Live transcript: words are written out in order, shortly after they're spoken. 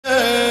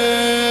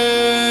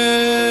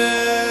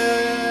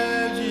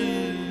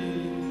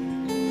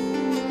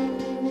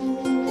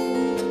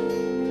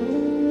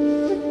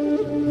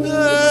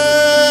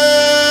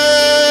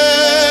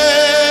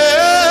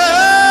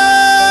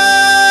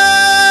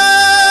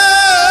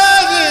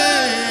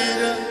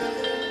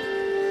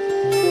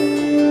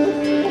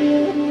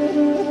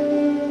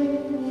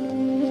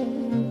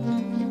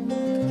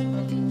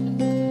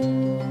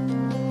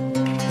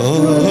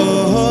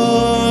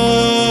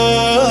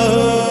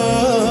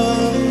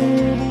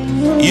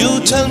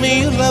tell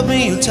me you love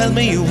me, you tell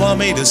me you want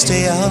me to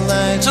stay all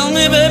night. Tell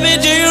me, baby,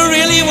 do you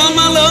really want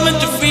my loving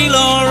to feel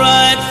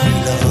alright?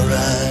 Feel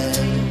alright.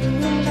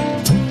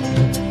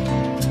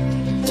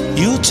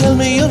 You tell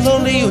me you're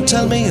lonely, you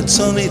tell me it's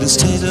only to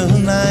stay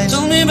tonight.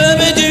 Tell me,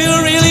 baby, do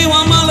you really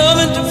want my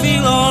loving to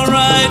feel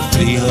alright?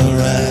 Feel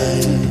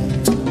alright.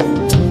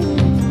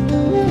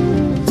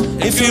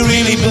 If you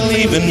really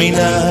believe in me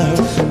now,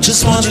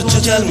 just want you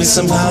to tell me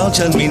somehow.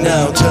 Tell me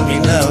now, tell me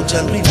now,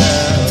 tell me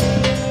now.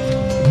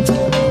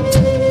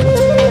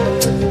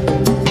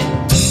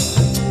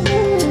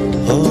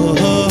 Oh,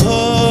 oh,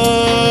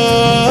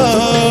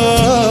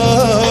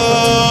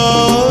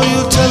 oh,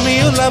 you tell me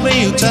you love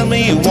me, you tell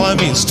me you want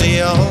me to stay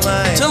all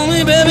night. Tell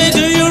me, baby,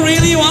 do you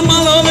really want my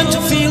loving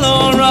to feel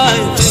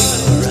alright?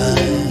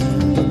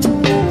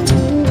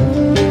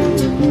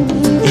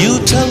 You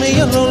tell me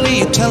you're lonely,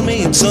 you tell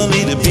me it's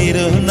only to be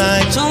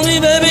tonight. Tell me,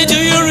 baby, do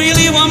you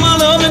really want my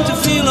loving to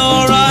feel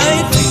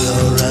alright? Feel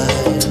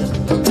alright.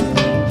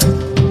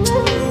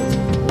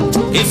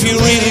 If you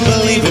really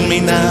believe in me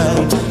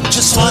now,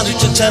 just want you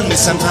to tell me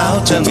somehow.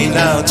 Tell me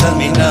now, tell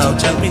me now,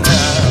 tell me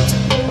now.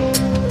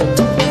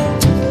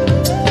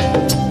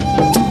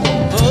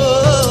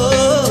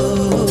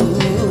 Oh,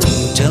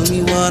 tell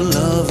me what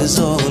love is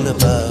all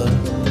about.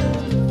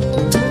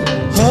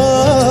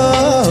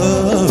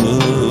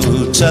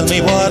 Tell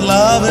me what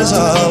love is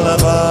all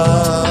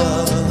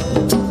about.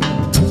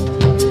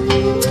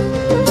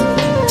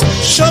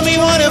 Show me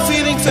what you're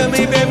feeling for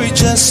me, baby,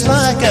 just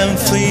like I'm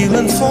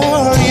feeling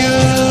for you.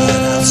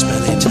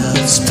 Spell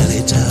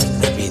it out,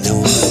 let me know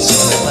what it's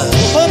all about.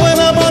 Open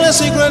up on a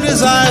secret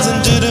desires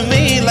and do to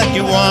me like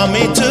you want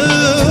me to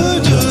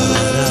do.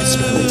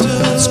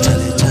 Spell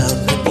it out,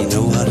 let me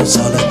know what it's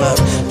all about.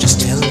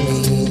 Just tell me.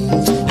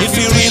 If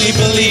you really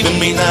believe in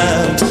me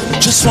now,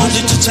 just want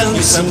you to tell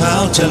me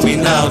somehow. Tell me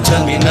now,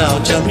 tell me now,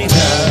 tell me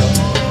now.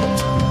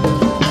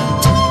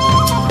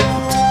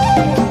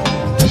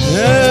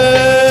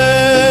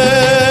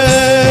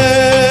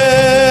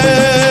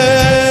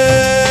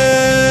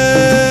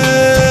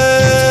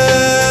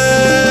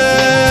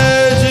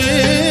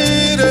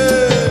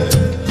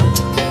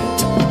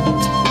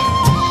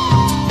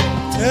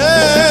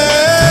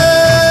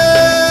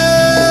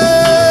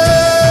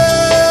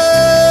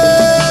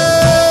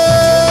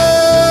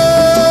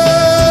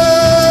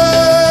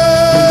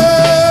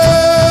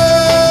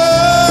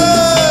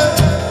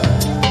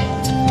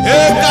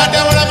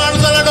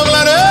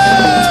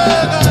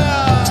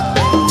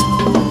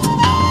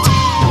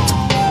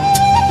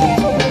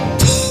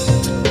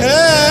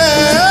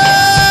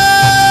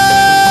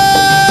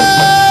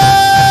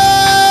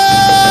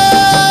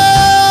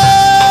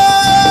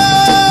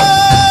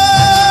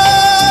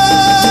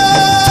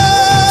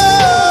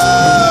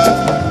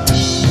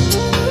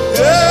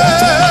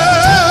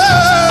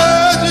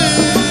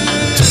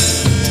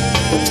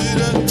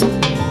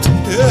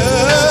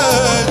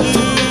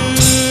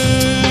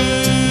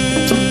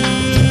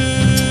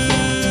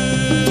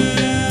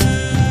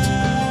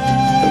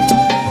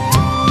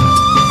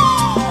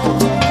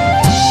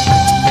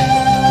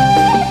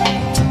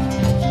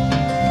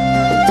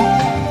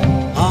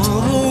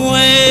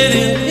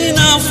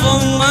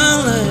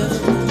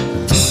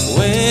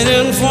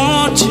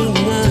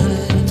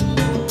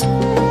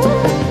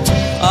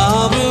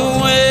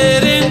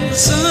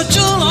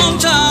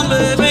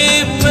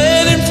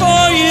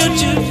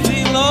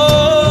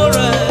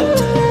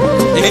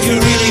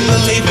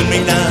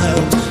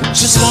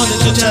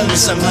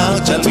 Somehow,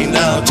 tell me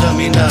now, tell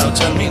me now,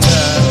 tell me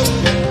now.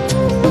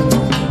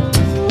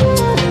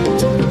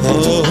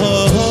 Oh,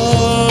 oh,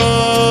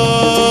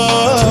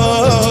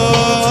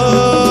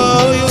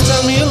 oh, you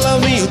tell me you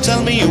love me, you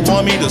tell me you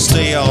want me to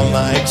stay all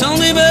night. Tell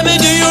me, baby,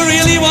 do you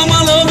really want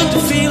my loving to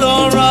feel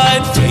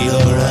alright? Feel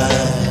alright.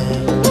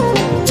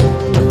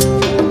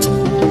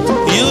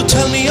 You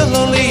tell me you're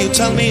lonely, you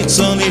tell me it's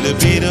only to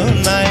be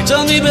tonight.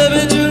 Tell me,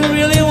 baby, do you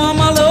really want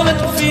my loving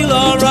to feel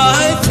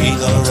alright?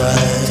 Feel alright.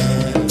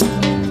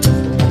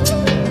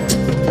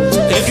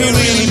 If you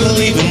really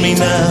believe in me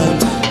now,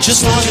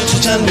 just want you to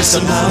tell me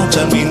somehow.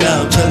 Tell me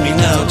now, tell me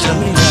now, tell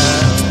me now.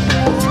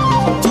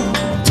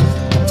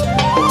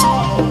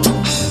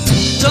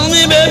 Tell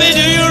me, baby,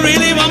 do you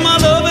really want my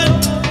loving?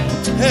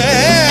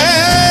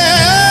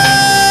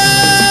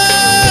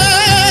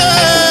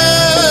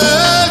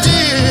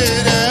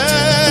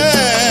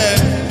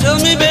 Tell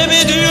me,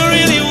 baby, do you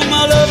really want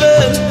my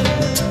loving?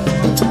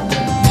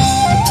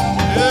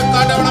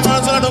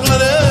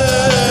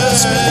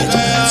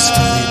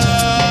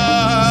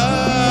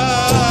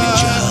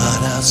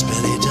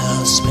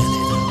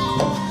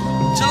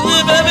 Tell me,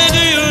 baby, do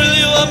you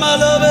really want my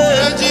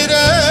loving? Baby,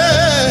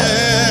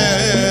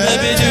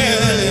 do you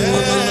really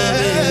want my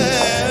loving?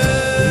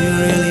 Do you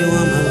really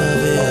want my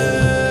loving?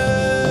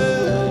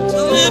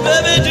 Tell me,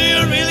 baby, do you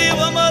really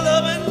want my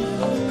loving?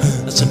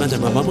 Sebentar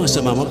mama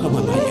sama mama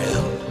mama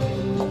ya.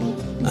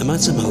 Amat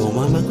sama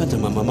mama kata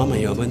mama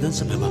ya benar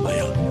sama mama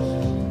ya.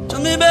 Tell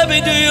me, baby,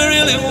 do you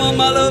really want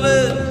my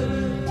loving?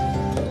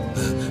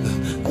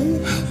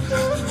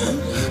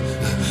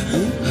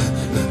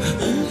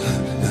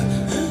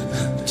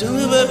 Tell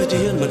me, baby,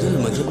 dear, mother,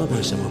 mother,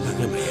 mama, sama,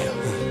 mama,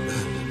 mama.